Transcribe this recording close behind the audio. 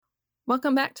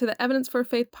Welcome back to the Evidence for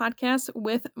Faith podcast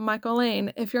with Michael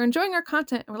Lane. If you're enjoying our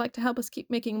content and would like to help us keep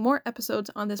making more episodes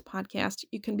on this podcast,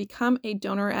 you can become a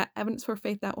donor at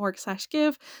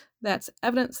evidenceforfaith.org/give. That's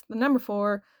evidence, the number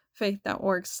 4,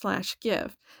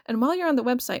 faith.org/give. And while you're on the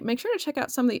website, make sure to check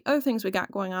out some of the other things we got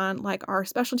going on, like our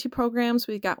specialty programs.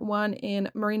 We got one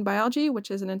in marine biology,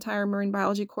 which is an entire marine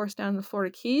biology course down in the Florida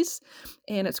Keys,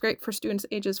 and it's great for students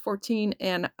ages 14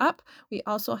 and up. We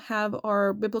also have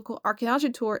our biblical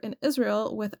archaeology tour in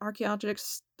Israel with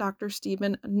archaeologist Dr.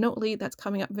 Stephen Notley. That's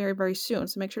coming up very, very soon.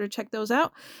 So make sure to check those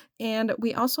out. And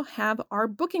we also have our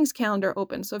bookings calendar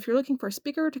open. So if you're looking for a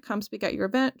speaker to come speak at your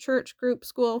event, church, group,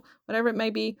 school, whatever it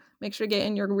may be, make sure to get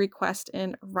in your request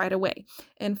in right away.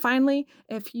 And finally,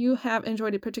 if you have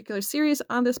enjoyed a particular series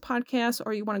on this podcast,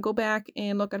 or you want to go back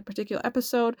and look at a particular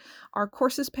episode, our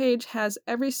courses page has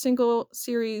every single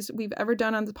series we've ever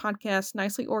done on the podcast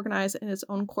nicely organized in its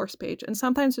own course page. And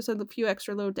sometimes there's a few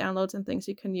extra little downloads and things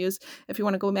you can use if you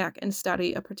want to go back and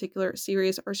study a particular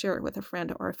series or share it with a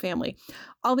friend or a family.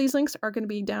 All these links are going to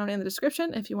be down in the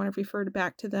description if you want to refer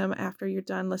back to them after you're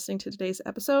done listening to today's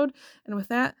episode. And with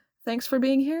that, thanks for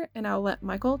being here, and I'll let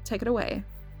Michael take it away.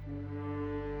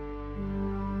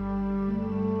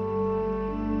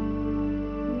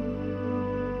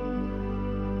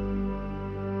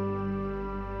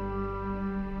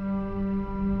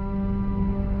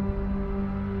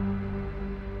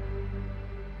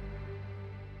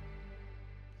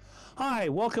 Hi,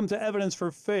 welcome to Evidence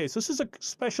for Faith. This is a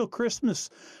special Christmas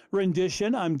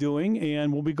rendition I'm doing,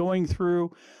 and we'll be going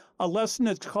through a lesson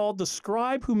that's called The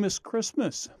Scribe Who Missed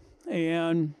Christmas.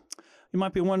 And you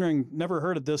might be wondering, never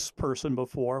heard of this person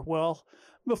before. Well,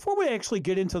 before we actually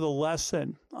get into the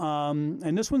lesson,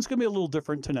 and this one's going to be a little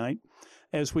different tonight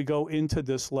as we go into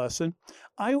this lesson,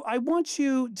 I want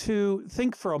you to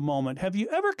think for a moment. Have you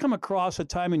ever come across a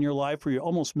time in your life where you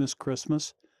almost missed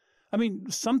Christmas? I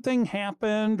mean, something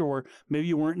happened, or maybe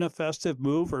you weren't in a festive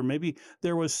mood, or maybe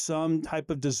there was some type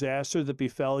of disaster that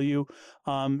befell you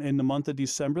in the month of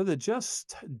December that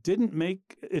just didn't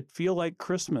make it feel like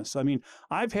Christmas. I mean,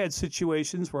 I've had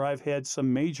situations where I've had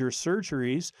some major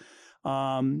surgeries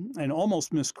and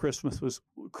almost missed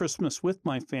Christmas with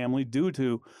my family due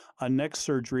to a neck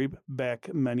surgery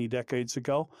back many decades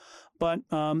ago. But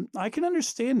I can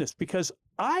understand this because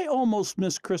I almost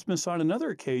missed Christmas on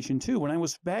another occasion, too. When I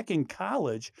was back in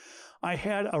college, I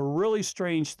had a really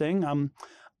strange thing.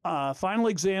 Final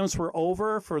exams were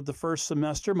over for the first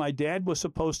semester. My dad was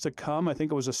supposed to come. I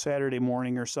think it was a Saturday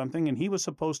morning or something, and he was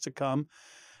supposed to come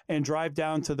and drive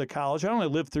down to the college. I only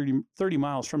lived 30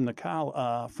 miles from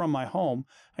from my home,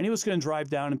 and he was going to drive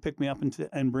down and pick me up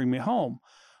and bring me home.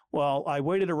 Well, I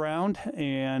waited around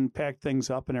and packed things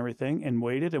up and everything and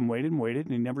waited and waited and waited,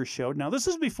 and he never showed. Now, this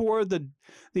is before the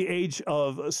age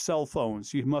of cell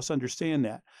phones. You must understand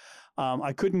that.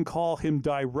 I couldn't call him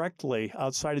directly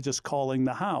outside of just calling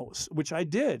the house, which I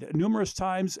did numerous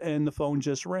times, and the phone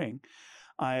just rang.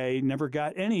 I never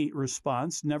got any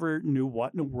response, never knew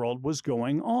what in the world was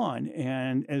going on.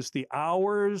 And as the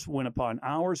hours went upon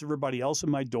hours, everybody else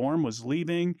in my dorm was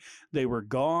leaving. They were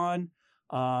gone.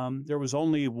 There was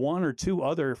only one or two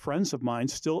other friends of mine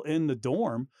still in the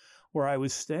dorm where I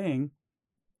was staying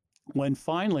when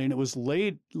finally, and it was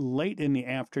late in the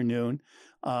afternoon,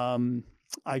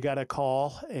 I got a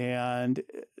call, and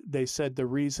they said the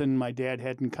reason my dad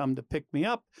hadn't come to pick me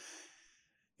up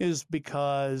is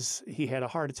because he had a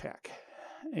heart attack.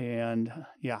 And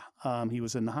he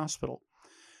was in the hospital.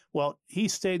 Well, he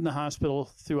stayed in the hospital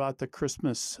throughout the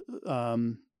Christmas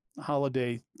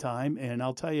holiday time, and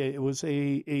I'll tell you, it was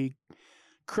a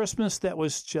Christmas that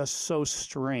was just so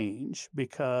strange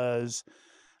because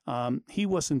he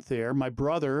wasn't there. My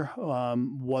brother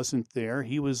wasn't there.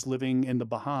 He was living in the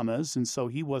Bahamas, and so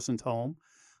he wasn't home.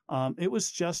 It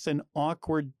was just an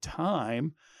awkward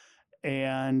time,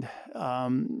 and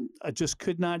I just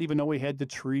could not, even though we had the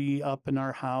tree up in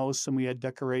our house and we had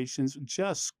decorations,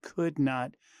 just could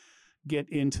not get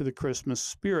into the Christmas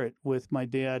spirit with my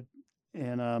dad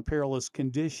in a perilous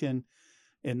condition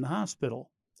in the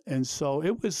hospital. And so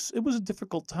it was a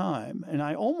difficult time, and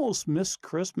I almost missed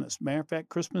Christmas. Matter of fact,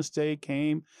 Christmas Day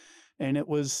came, and it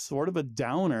was sort of a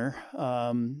downer,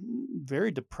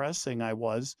 very depressing. I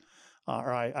was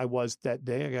that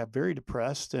day. I got very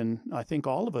depressed, and I think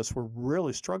all of us were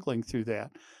really struggling through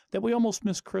that we almost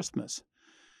missed Christmas.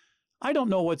 I don't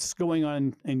know what's going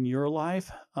on in your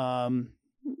life.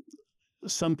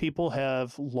 Some people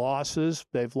have losses.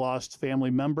 They've lost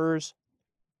family members.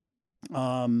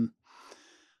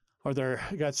 Or they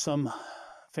got some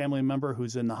family member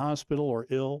who's in the hospital or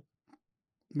ill.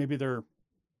 Maybe they're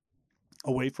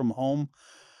away from home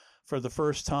for the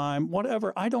first time,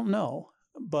 whatever. I don't know.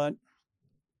 But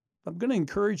I'm going to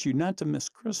encourage you not to miss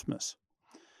Christmas.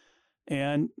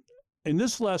 And in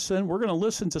this lesson, we're going to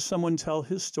listen to someone tell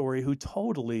his story who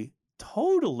totally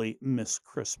missed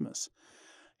Christmas.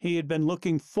 He had been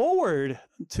looking forward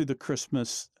to the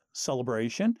Christmas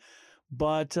celebration,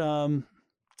 but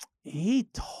he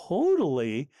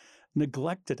totally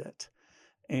neglected it.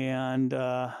 And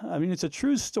it's a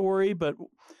true story, but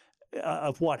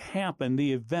of what happened,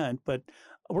 the event, but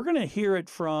we're going to hear it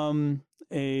from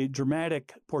a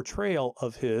dramatic portrayal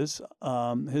of his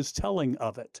telling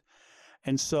of it.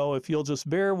 And so if you'll just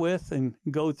bear with and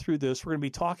go through this, we're going to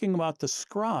be talking about the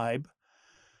scribe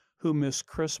who missed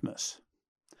Christmas.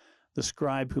 The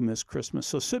scribe who missed Christmas.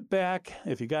 So sit back.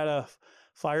 If you got a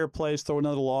fireplace, throw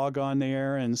another log on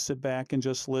there and sit back and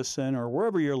just listen, or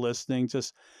wherever you're listening,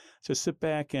 just sit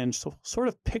back and sort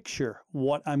of picture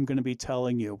what I'm going to be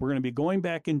telling you. We're going to be going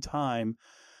back in time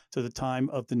to the time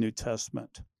of the New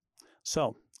Testament.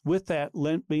 So with that,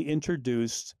 let me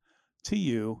introduce to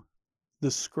you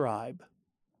the scribe.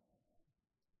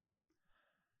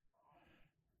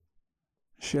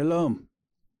 Shalom.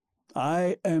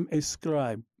 I am a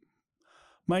scribe.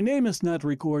 My name is not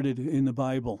recorded in the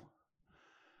Bible,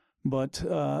 but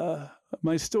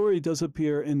my story does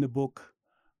appear in the book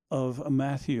of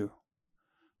Matthew.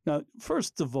 Now,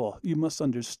 first of all, you must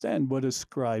understand what a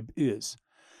scribe is.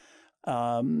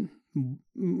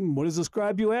 What is a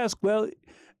scribe, you ask? Well,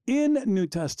 in New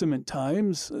Testament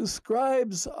times,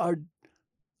 scribes are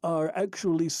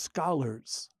actually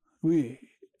scholars. We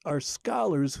are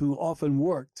scholars who often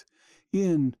worked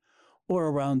in or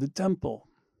around the temple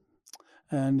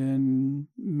and in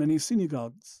many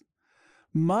synagogues.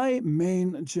 My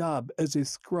main job as a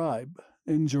scribe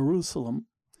in Jerusalem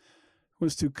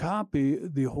was to copy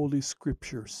the Holy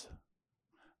Scriptures.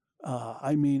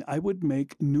 I would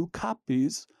make new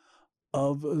copies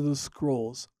of the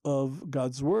scrolls of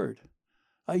God's Word.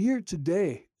 I hear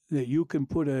today that you can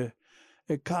put a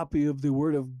copy of the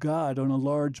Word of God on a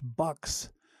large box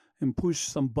and push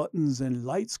some buttons and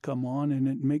lights come on and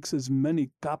it makes as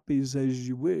many copies as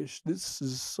you wish. This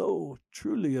is so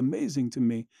truly amazing to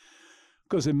me.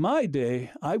 Because in my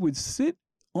day, I would sit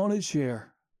on a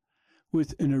chair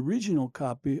with an original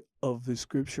copy of the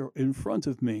Scripture in front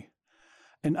of me,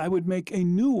 and I would make a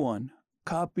new one,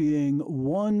 copying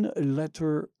one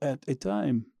letter at a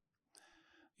time.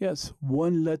 Yes,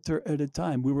 one letter at a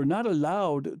time. We were not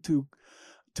allowed to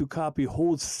copy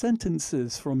whole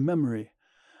sentences from memory,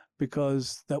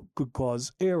 because that could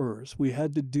cause errors. We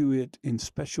had to do it in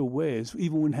special ways.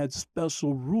 Even we had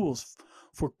special rules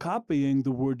for copying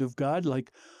the Word of God,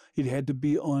 like it had to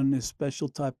be on a special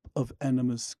type of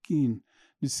animal skin.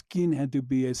 The skin had to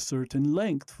be a certain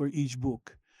length for each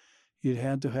book. It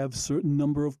had to have a certain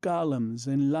number of columns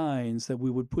and lines that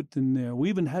we would put in there. We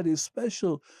even had a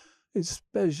special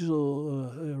recipe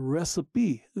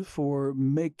for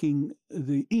making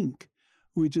the ink.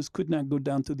 We just could not go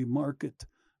down to the market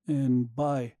and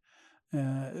buy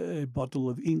a bottle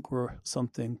of ink or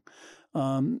something.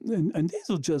 And these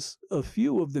are just a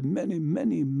few of the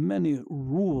many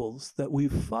rules that we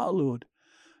followed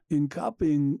in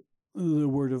copying the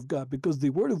Word of God, because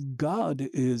the Word of God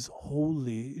is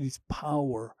holy, it is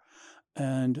power,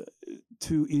 and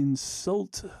to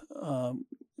insult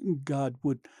God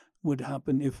would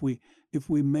happen if we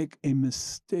make a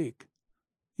mistake.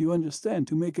 You understand?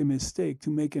 To make a mistake, to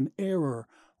make an error,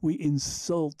 we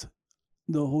insult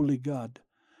the holy God.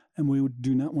 And we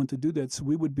do not want to do that. So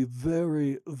we would be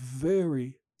very,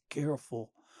 very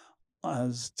careful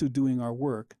as to doing our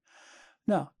work.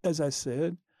 Now, as I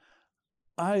said,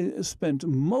 I spent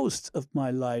most of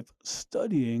my life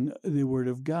studying the Word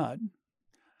of God.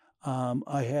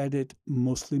 I had it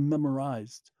mostly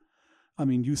memorized.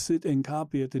 You sit and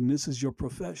copy it, and this is your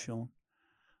profession.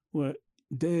 Where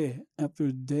day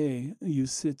after day you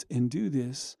sit and do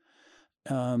this.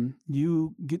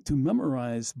 You get to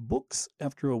memorize books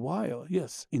after a while.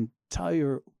 Yes,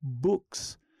 entire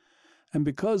books. And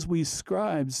because we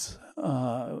scribes,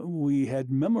 we had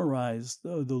memorized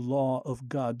the law of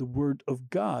God, the Word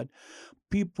of God,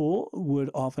 people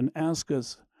would often ask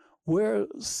us where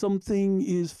something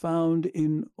is found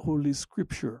in Holy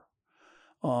Scripture,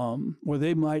 where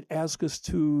they might ask us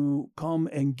to come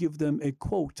and give them a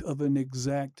quote of an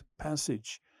exact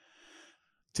passage.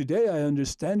 Today, I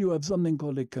understand you have something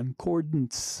called a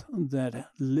concordance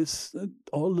that lists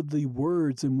all of the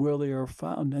words and where they are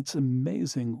found. That's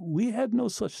amazing. We had no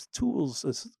such tools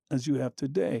as you have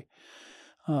today.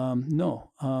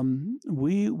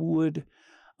 We would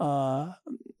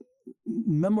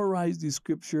memorize the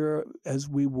Scripture as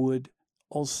we would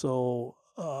also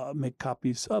make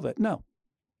copies of it. Now,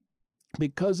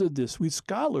 because of this, we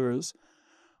scholars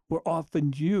were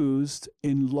often used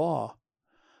in law,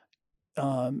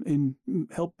 in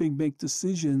helping make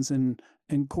decisions in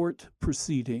court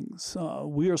proceedings.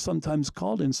 We are sometimes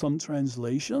called in some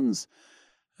translations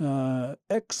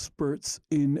experts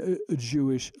in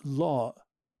Jewish law.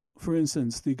 For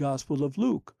instance, the Gospel of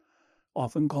Luke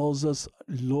often calls us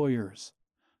lawyers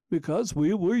because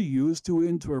we were used to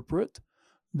interpret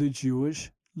the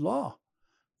Jewish law.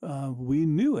 We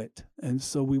knew it, and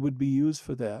so we would be used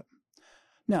for that.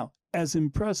 Now, as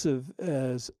impressive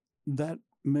as that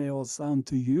may all sound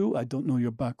to you, I don't know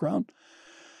your background.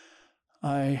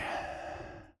 I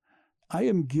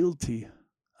am guilty.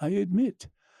 I admit,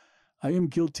 I am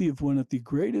guilty of one of the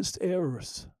greatest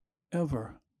errors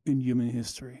ever in human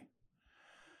history.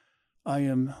 I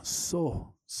am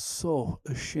so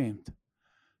ashamed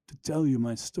to tell you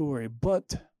my story,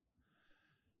 but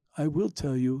I will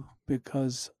tell you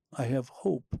because I have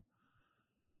hope.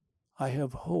 I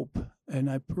have hope, and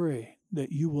I pray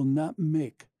that you will not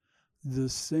make the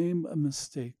same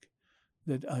mistake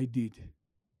that I did.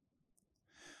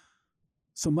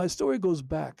 So my story goes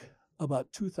back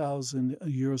about 2,000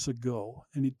 years ago,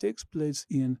 and it takes place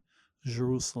in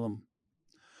Jerusalem.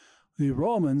 The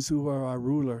Romans, who are our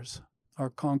rulers, our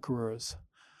conquerors,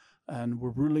 and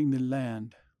were ruling the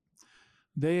land,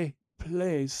 they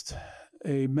placed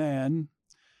a man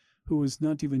who was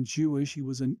not even Jewish. He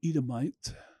was an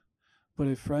Edomite, but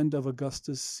a friend of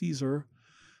Augustus Caesar,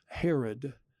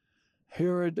 Herod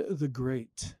the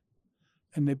Great.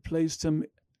 And they placed him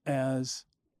as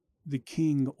the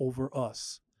king over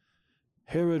us.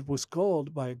 Herod was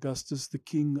called by Augustus the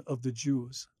King of the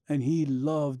Jews, and he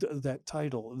loved that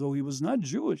title, though he was not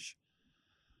Jewish,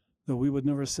 though we would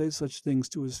never say such things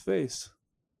to his face.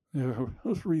 There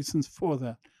are reasons for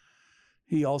that.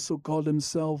 He also called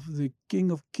himself the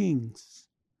King of Kings.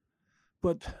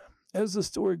 But as the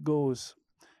story goes,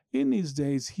 in these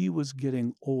days he was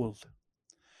getting old.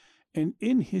 And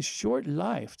in his short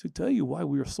life, to tell you why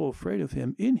we are so afraid of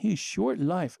him, in his short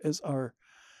life as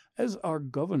our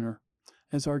governor,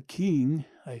 as our king,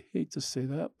 I hate to say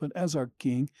that, but as our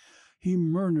king, he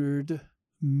murdered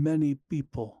many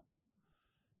people.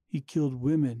 He killed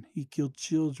women, he killed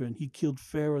children, he killed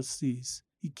Pharisees,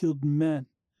 he killed men.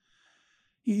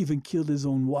 He even killed his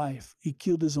own wife, he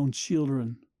killed his own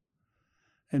children.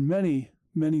 And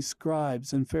many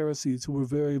scribes and Pharisees who were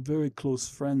very, very close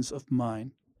friends of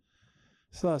mine.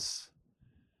 Thus,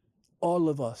 all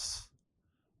of us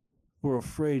were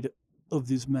afraid of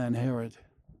this man Herod.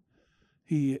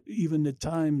 He even at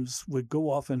times would go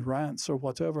off in rants or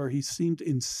whatever. He seemed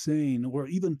insane or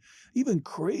even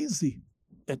crazy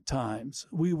at times.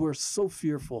 We were so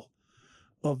fearful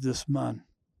of this man.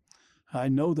 I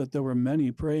know that there were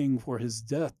many praying for his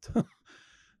death.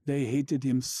 They hated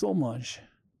him so much.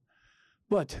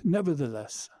 But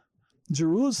nevertheless,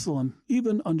 Jerusalem,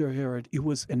 even under Herod, it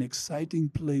was an exciting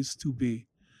place to be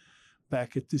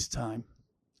back at this time.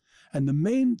 And the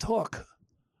main talk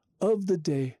of the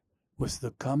day was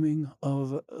the coming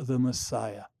of the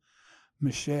Messiah.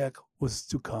 Mashiach was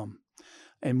to come.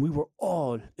 And we were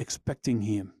all expecting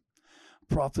him.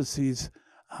 Prophecies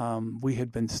we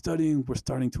had been studying were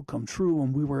starting to come true,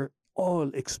 and we were all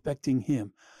expecting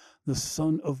him, the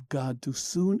Son of God, to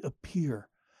soon appear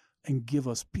and give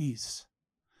us peace.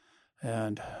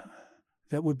 And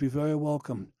that would be very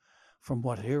welcome from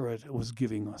what Herod was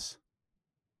giving us.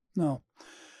 Now,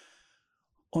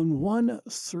 on one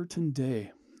certain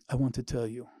day, I want to tell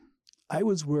you, I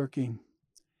was working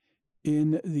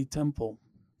in the temple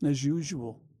as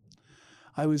usual.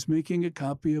 I was making a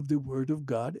copy of the Word of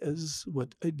God as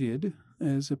what I did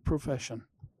as a profession.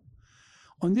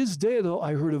 On this day, though,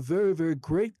 I heard a very, very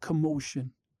great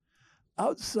commotion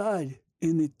outside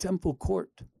in the temple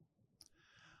court.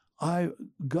 I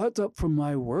got up from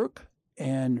my work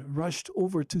and rushed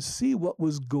over to see what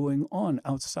was going on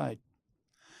outside.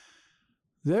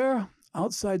 There,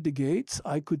 outside the gates,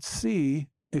 I could see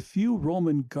a few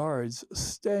Roman guards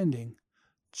standing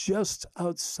just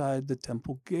outside the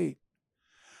temple gate.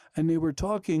 And they were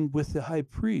talking with the high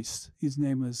priest. His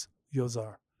name is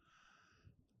Yozar.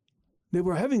 They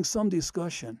were having some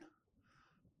discussion.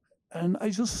 And I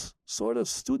just sort of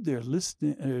stood there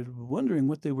listening, wondering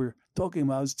what they were talking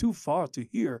about. I was too far to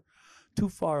hear, too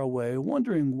far away,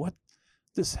 wondering what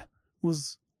this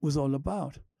was all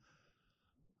about.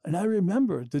 And I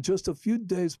remembered that just a few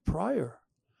days prior,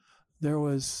 there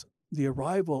was the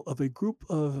arrival of a group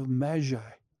of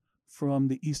Magi from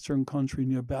the eastern country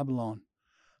near Babylon.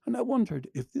 And I wondered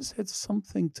if this had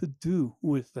something to do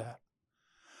with that.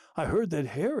 I heard that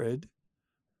Herod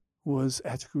was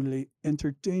actually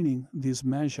entertaining these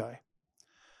Magi,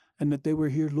 and that they were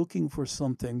here looking for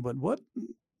something. But what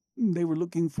they were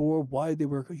looking for, why they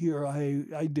were here,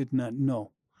 I did not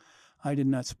know. I did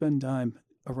not spend time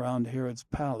around Herod's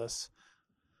palace.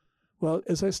 Well,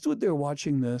 as I stood there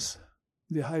watching this,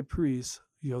 the high priest,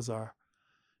 Yozar,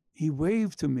 he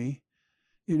waved to me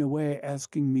in a way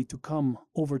asking me to come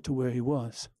over to where he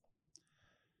was.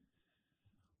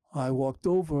 I walked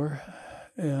over,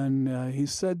 and he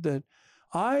said that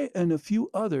I and a few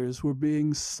others were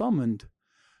being summoned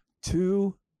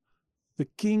to the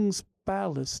king's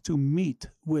palace to meet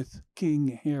with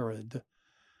King Herod.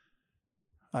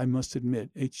 I must admit,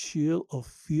 a chill of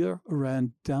fear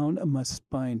ran down my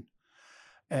spine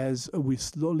as we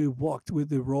slowly walked with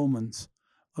the Romans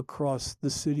across the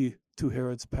city to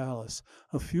Herod's palace.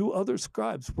 A few other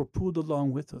scribes were pulled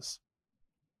along with us.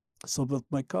 So with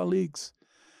my colleagues,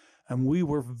 and we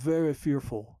were very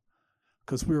fearful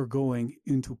because we were going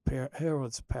into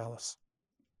Herod's palace.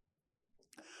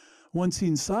 Once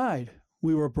inside,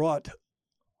 we were brought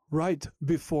right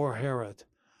before Herod,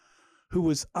 who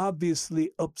was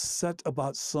obviously upset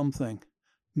about something.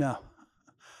 Now,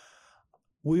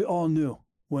 we all knew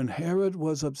when Herod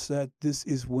was upset, this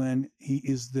is when he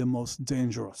is the most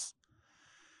dangerous.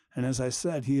 And as I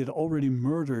said, he had already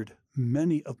murdered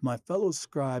many of my fellow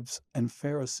scribes and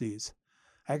Pharisees,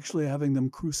 actually having them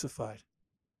crucified.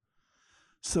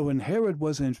 So when Herod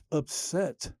was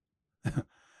upset,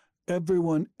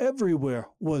 everyone everywhere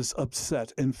was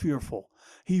upset and fearful.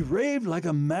 He raved like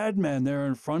a madman there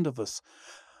in front of us,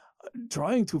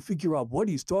 trying to figure out what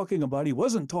he's talking about. He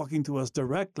wasn't talking to us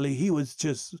directly. He was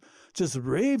just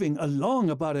raving along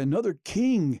about another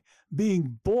king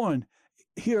being born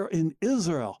here in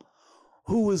Israel,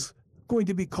 who was going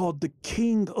to be called the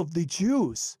King of the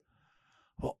Jews.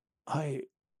 Well,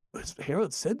 as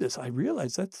Herod said this, I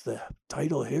realized that's the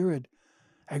title Herod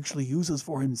actually uses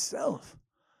for himself.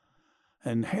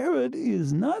 And Herod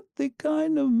is not the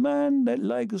kind of man that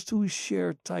likes to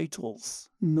share titles.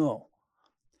 No.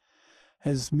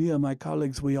 As me and my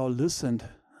colleagues, we all listened,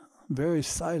 very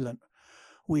silent,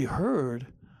 we heard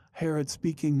Herod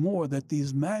speaking more that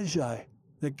these magi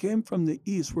that came from the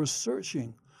east were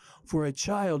searching for a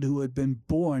child who had been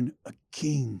born a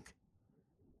king.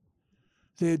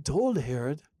 They had told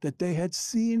Herod that they had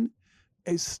seen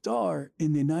a star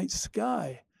in the night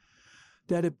sky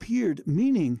that appeared,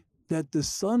 meaning that the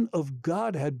Son of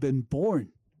God had been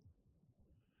born.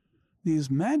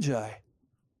 These magi,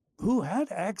 who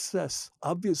had access,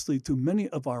 obviously, to many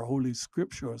of our holy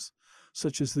scriptures,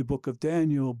 such as the book of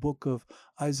Daniel, book of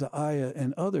Isaiah,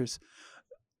 and others,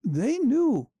 they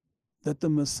knew that the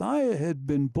Messiah had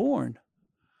been born,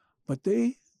 but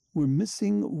they were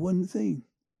missing one thing.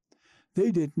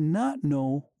 They did not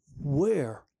know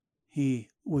where he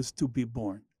was to be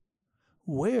born,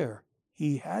 where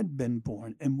he had been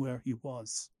born, and where he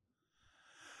was.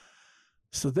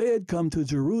 So they had come to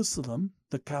Jerusalem,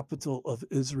 the capital of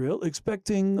Israel,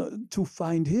 expecting to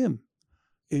find him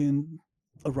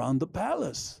around the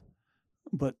palace.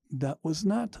 But that was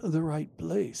not the right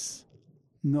place.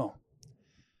 No.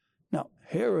 Now,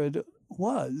 Herod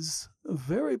was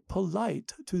very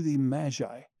polite to the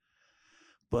Magi,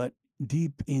 but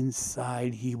deep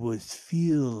inside he was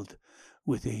filled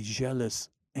with a jealous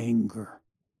anger.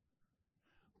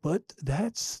 But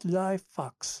that sly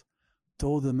fox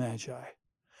told the Magi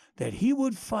that he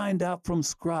would find out from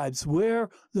scribes where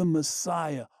the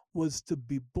Messiah was to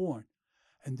be born,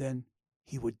 and then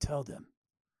he would tell them.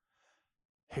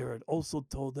 Herod also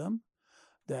told them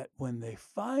that when they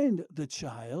find the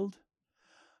child,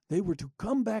 they were to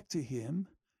come back to him,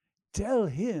 tell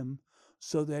him,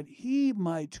 so that he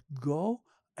might go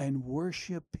and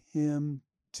worship him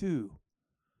too.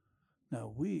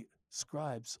 Now we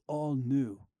scribes all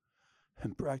knew,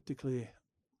 and practically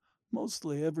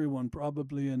mostly everyone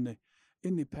probably in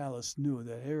the palace knew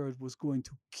that Herod was going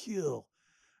to kill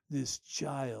this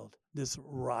child, this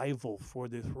rival for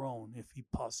the throne, if he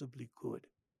possibly could.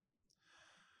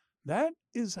 That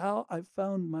is how I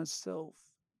found myself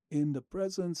in the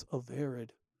presence of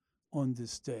Herod on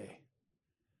this day.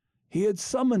 He had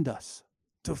summoned us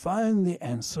to find the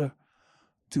answer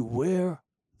to where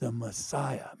the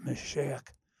Messiah, Mashiach,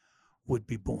 would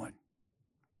be born.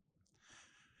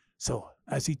 So,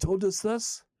 as he told us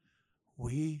this,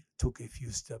 we took a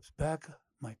few steps back,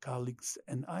 my colleagues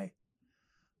and I,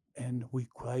 and we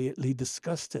quietly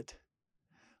discussed it.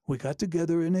 We got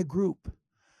together in a group,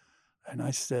 and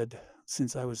I said,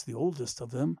 since I was the oldest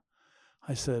of them,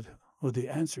 I said, well, the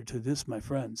answer to this, my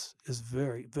friends, is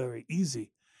very, very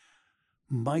easy.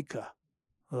 Micah,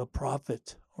 the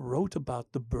prophet, wrote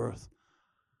about the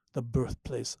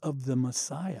birthplace of the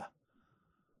Messiah.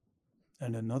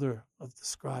 And another of the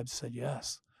scribes said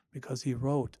yes, because he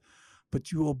wrote,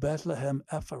 But you, O Bethlehem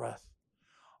Ephrath,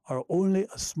 are only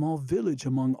a small village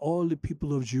among all the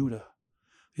people of Judah.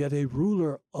 Yet a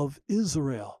ruler of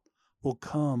Israel will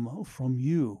come from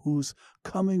you, whose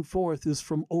coming forth is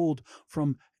from old,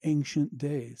 from ancient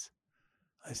days.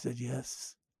 I said,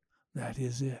 yes, that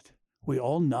is it. We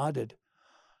all nodded.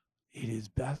 It is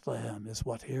Bethlehem, is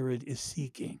what Herod is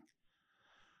seeking.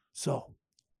 So,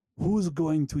 who's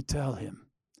going to tell him?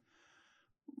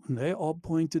 They all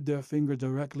pointed their finger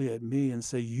directly at me and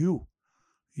say, you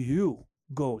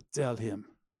go tell him.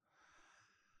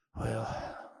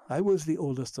 Well, I was the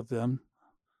oldest of them,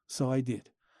 so I did.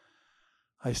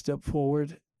 I stepped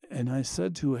forward and I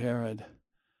said to Herod,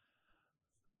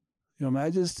 Your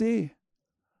Majesty,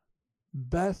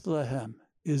 Bethlehem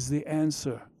is the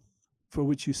answer for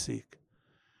which you seek.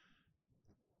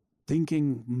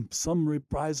 Thinking some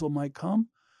reprisal might come,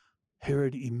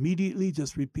 Herod immediately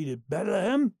just repeated,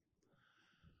 Bethlehem.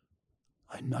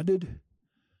 I nodded,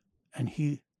 and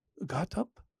he got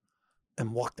up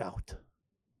and walked out.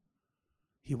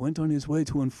 He went on his way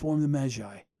to inform the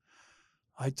Magi.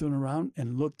 I turned around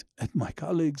and looked at my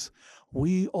colleagues.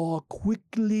 We all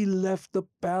quickly left the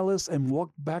palace and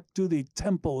walked back to the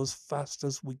temple as fast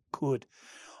as we could.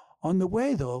 On the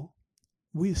way, though,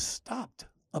 we stopped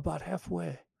about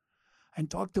halfway and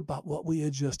talked about what we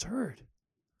had just heard,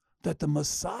 that the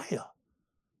Messiah,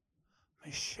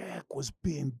 Mashiach, was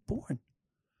being born,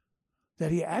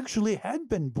 that he actually had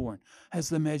been born, as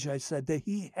the Magi said, that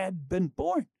he had been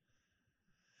born.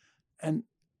 And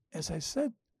as I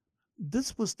said,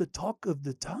 this was the talk of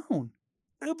the town.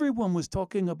 Everyone was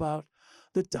talking about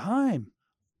the time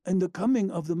and the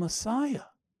coming of the Messiah.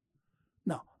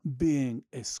 Now, being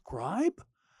a scribe,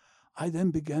 I then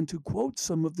began to quote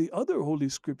some of the other Holy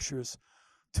Scriptures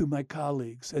to my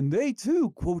colleagues, and they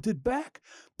too quoted back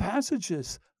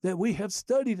passages that we have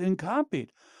studied and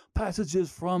copied, passages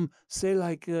from, say,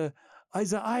 like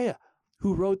Isaiah,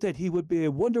 who wrote that he would be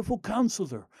a wonderful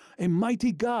counselor, a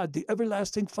mighty God, the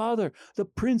everlasting Father, the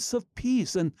Prince of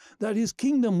Peace, and that his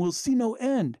kingdom will see no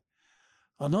end.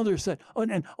 Another said,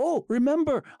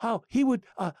 remember how he would,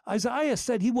 Isaiah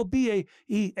said he will be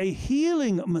a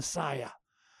healing Messiah.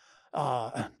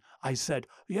 And I said,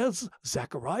 yes,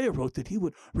 Zechariah wrote that he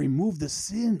would remove the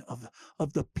sin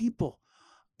of the people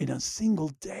in a single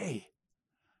day,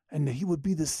 and that he would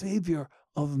be the Savior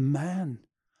of man.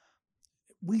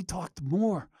 We talked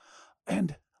more,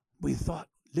 and we thought,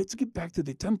 let's get back to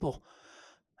the temple.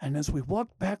 And as we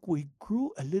walked back, we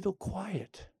grew a little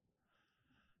quiet.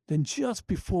 Then just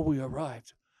before we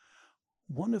arrived,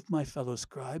 one of my fellow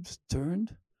scribes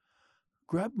turned,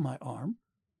 grabbed my arm,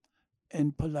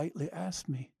 and politely asked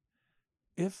me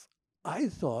if I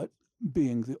thought,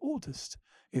 being the oldest,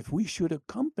 if we should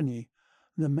accompany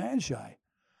the Magi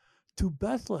to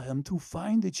Bethlehem to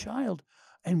find the child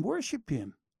and worship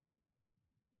him.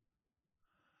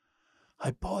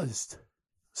 I paused,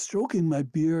 stroking my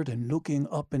beard and looking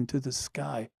up into the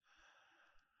sky,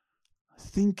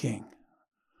 thinking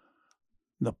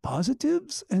the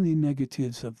positives and the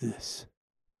negatives of this.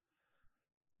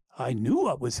 I knew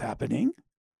what was happening,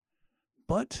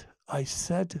 but I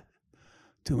said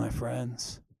to my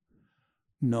friends,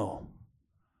 no,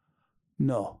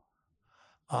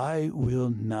 I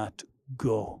will not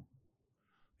go.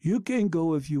 You can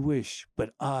go if you wish,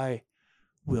 but I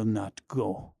will not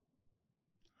go.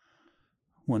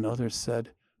 When others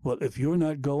said, well, if you're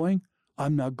not going,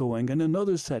 I'm not going. And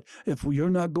another said, if you're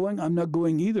not going, I'm not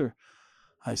going either.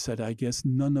 I said, I guess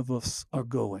none of us are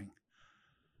going.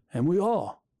 And we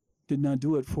all did not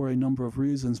do it for a number of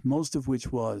reasons, most of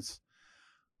which was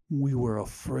we were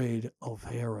afraid of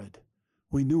Herod.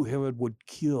 We knew Herod would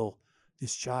kill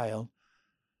this child.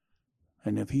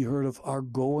 And if he heard of our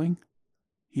going,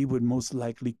 he would most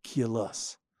likely kill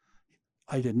us.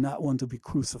 I did not want to be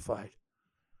crucified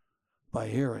by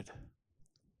Herod.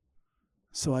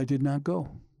 So I did not go.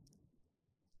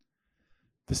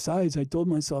 Besides, I told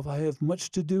myself I have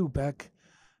much to do back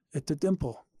at the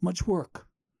temple, much work.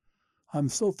 I'm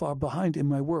so far behind in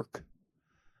my work.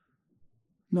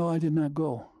 No, I did not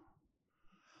go.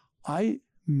 I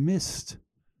missed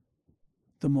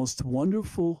the most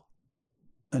wonderful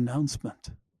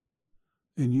announcement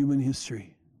in human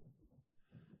history.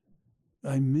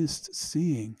 I missed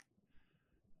seeing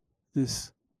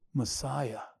this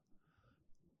Messiah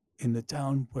in the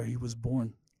town where he was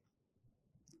born.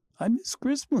 I miss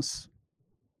Christmas.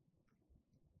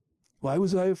 Why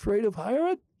was I afraid of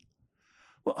Herod?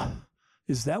 Well,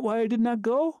 is that why I did not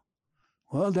go?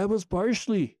 Well, that was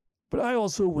partially, but I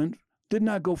also did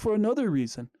not go for another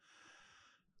reason.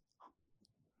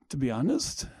 To be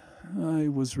honest, I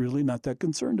was really not that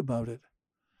concerned about it.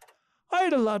 I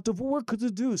had a lot of work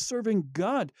to do serving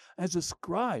God as a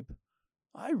scribe.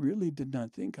 I really did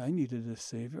not think I needed a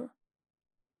Savior.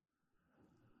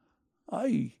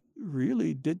 I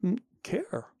really didn't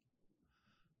care.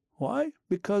 Why?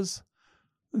 Because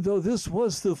though this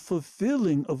was the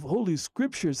fulfilling of Holy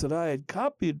Scriptures that I had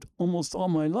copied almost all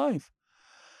my life,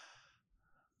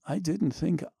 I didn't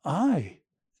think I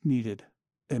needed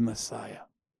a Messiah.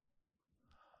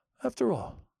 After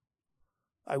all,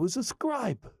 I was a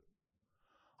scribe.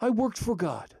 I worked for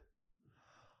God.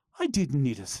 I didn't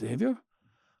need a Savior.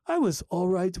 I was all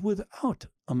right without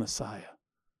a Messiah.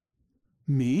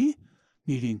 Me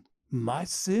needing my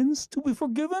sins to be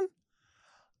forgiven?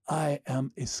 I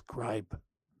am a scribe.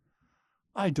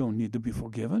 I don't need to be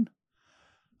forgiven.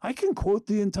 I can quote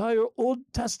the entire Old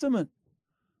Testament.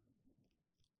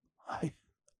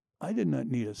 I did not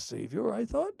need a Savior, I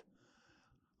thought.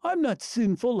 I'm not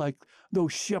sinful like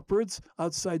those shepherds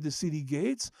outside the city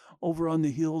gates over on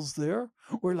the hills there,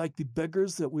 or like the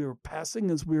beggars that we were passing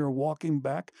as we were walking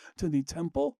back to the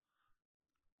temple.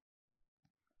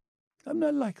 I'm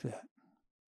not like that.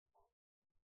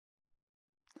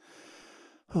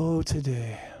 Oh,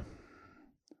 today.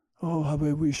 Oh, how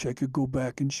I wish I could go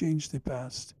back and change the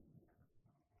past.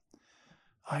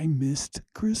 I missed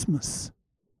Christmas.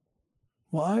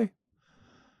 Why?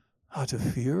 Out of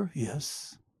fear,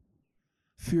 yes.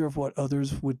 Fear of what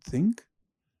others would think.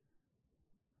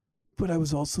 But I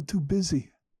was also too busy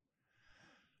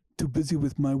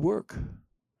with my work.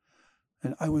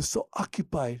 And I was so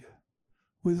occupied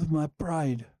with my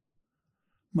pride,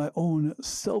 my own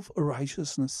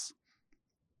self-righteousness,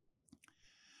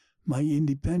 my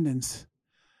independence,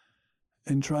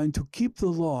 and trying to keep the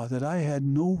law that I had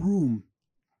no room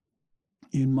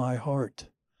in my heart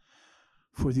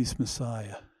for this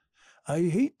Messiah. I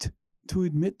hate to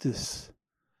admit this,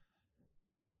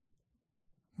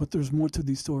 but there's more to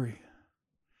the story.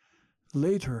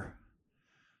 Later,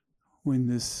 when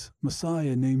this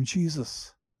Messiah named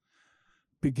Jesus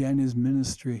began his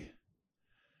ministry,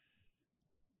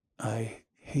 I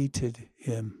hated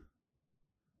him.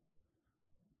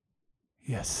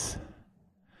 Yes,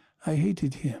 I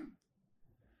hated him.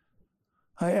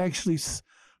 I actually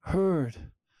heard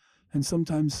and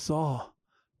sometimes saw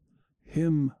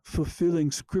him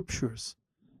fulfilling scriptures,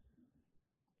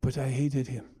 but I hated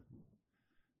him.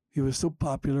 He was so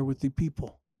popular with the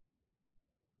people.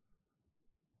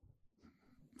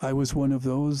 I was one of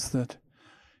those that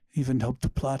even helped to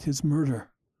plot his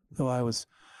murder. Though I was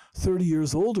 30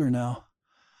 years older now,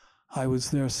 I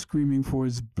was there screaming for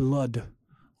his blood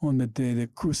on the day they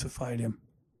crucified him.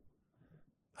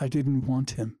 I didn't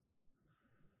want him.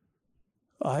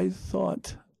 I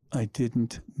thought I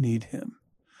didn't need him.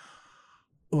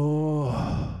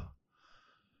 Oh,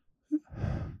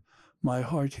 my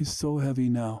heart is so heavy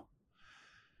now.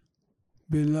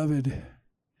 Beloved,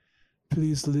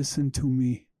 please listen to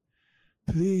me.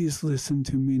 Please listen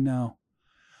to me now.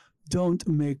 Don't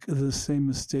make the same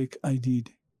mistake I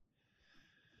did.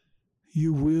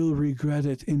 You will regret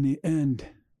it in the end.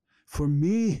 For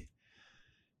me,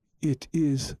 it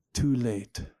is too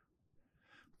late.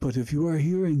 But if you are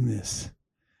hearing this,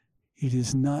 it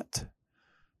is not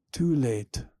too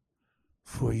late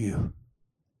for you.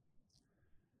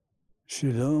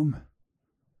 Shalom,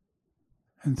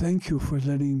 and thank you for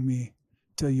letting me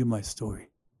tell you my story.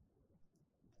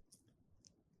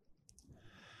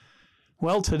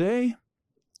 Well, today,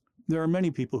 there are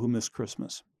many people who miss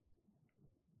Christmas.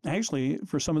 Actually,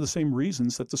 for some of the same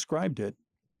reasons that the scribe did.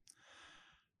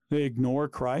 They ignore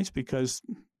Christ because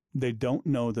they don't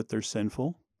know that they're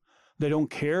sinful. They don't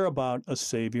care about a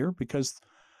Savior because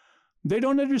they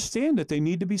don't understand that they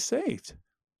need to be saved.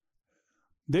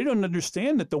 They don't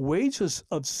understand that the wages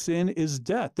of sin is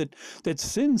death, that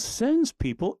sin sends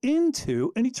people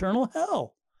into an eternal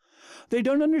hell. They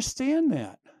don't understand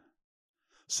that.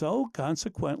 So,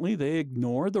 consequently, they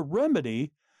ignore the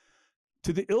remedy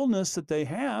to the illness that they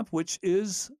have, which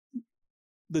is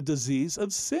the disease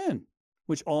of sin,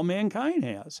 which all mankind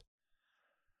has.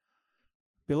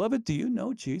 Beloved, do you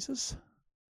know Jesus,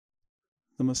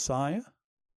 the Messiah,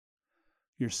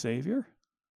 your Savior?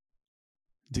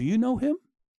 Do you know him?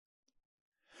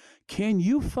 Can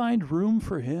you find room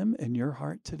for him in your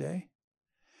heart today?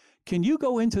 Can you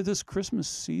go into this Christmas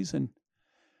season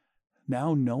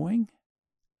now knowing,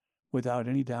 without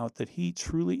any doubt, that he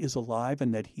truly is alive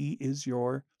and that he is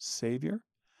your Savior?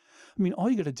 I mean, all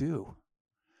you got to do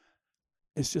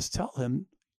is just tell him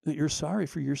that you're sorry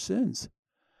for your sins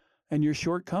and your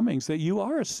shortcomings, that you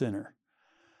are a sinner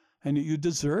and that you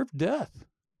deserve death.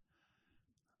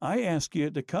 I ask you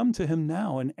to come to him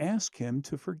now and ask him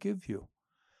to forgive you.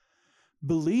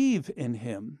 believe in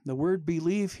him. The word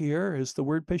believe here is the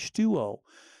word pisteuo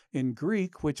in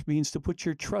Greek, which means to put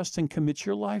your trust and commit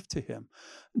your life to him.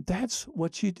 That's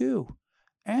what you do.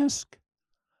 Ask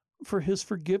for his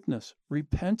forgiveness.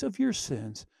 Repent of your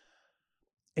sins,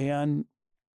 and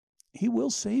he will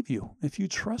save you if you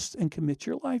trust and commit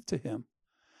your life to him.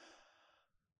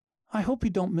 I hope you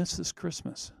don't miss this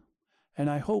Christmas, and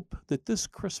I hope that this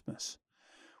Christmas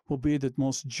will be the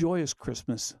most joyous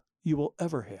Christmas you will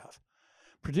ever have.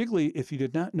 Particularly if you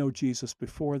did not know Jesus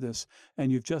before this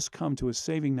and you've just come to a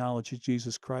saving knowledge of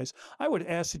Jesus Christ, I would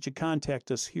ask that you contact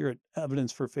us here at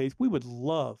Evidence for Faith. We would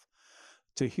love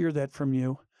to hear that from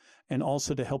you, and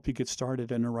also to help you get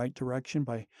started in the right direction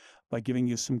by giving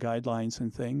you some guidelines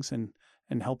and things and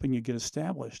helping you get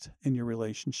established in your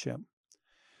relationship.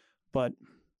 But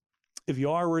if you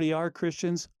already are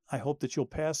Christians, I hope that you'll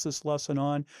pass this lesson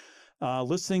on.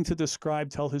 Listening to the scribe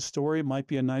tell his story might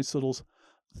be a nice little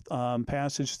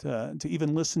passage to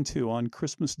even listen to on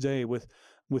Christmas Day with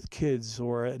kids,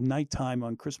 or at nighttime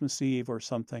on Christmas Eve or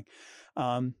something.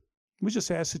 We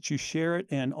just ask that you share it,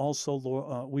 and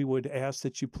also we would ask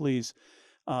that you please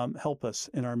help us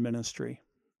in our ministry.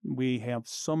 We have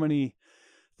so many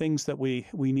things that we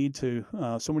need to,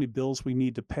 so many bills we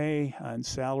need to pay and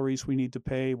salaries we need to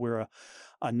pay. We're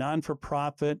a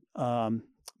non-for-profit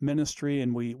ministry,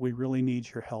 and we really need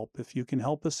your help. If you can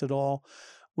help us at all,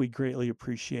 we greatly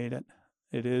appreciate it.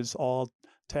 It is all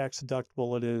tax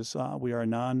deductible. It is, we are a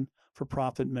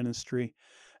non-for-profit ministry,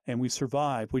 and we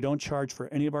survive. We don't charge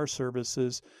for any of our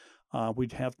services.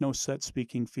 We'd have no set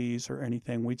speaking fees or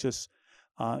anything. We just,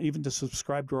 even to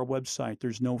subscribe to our website,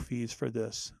 there's no fees for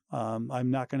this. I'm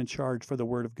not going to charge for the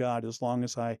Word of God as long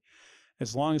as I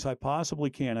possibly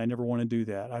can. I never want to do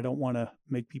that. I don't want to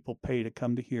make people pay to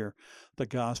come to hear the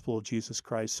gospel of Jesus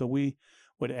Christ. So we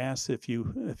would ask if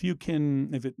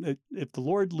the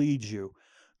Lord leads you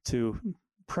to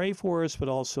pray for us, but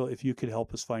also if you could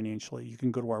help us financially. You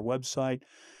can go to our website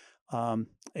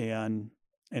and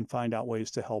find out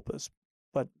ways to help us.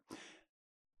 But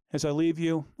as I leave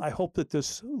you, I hope that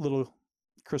this little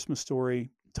Christmas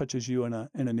story touches you in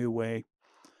a new way.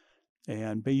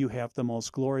 And may you have the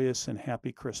most glorious and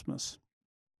happy Christmas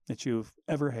that you've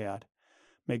ever had.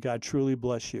 May God truly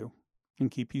bless you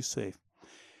and keep you safe.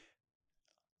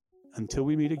 Until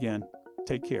we meet again,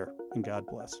 take care and God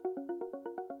bless.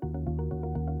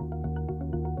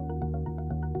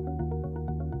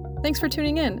 Thanks for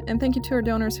tuning in, and thank you to our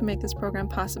donors who make this program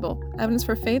possible. Evidence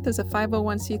for Faith is a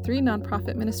 501c3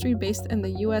 nonprofit ministry based in the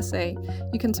USA.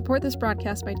 You can support this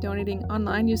broadcast by donating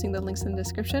online using the links in the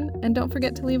description, and don't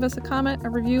forget to leave us a comment, a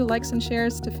review, likes, and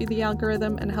shares to feed the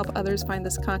algorithm and help others find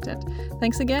this content.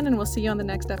 Thanks again, and we'll see you on the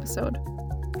next episode.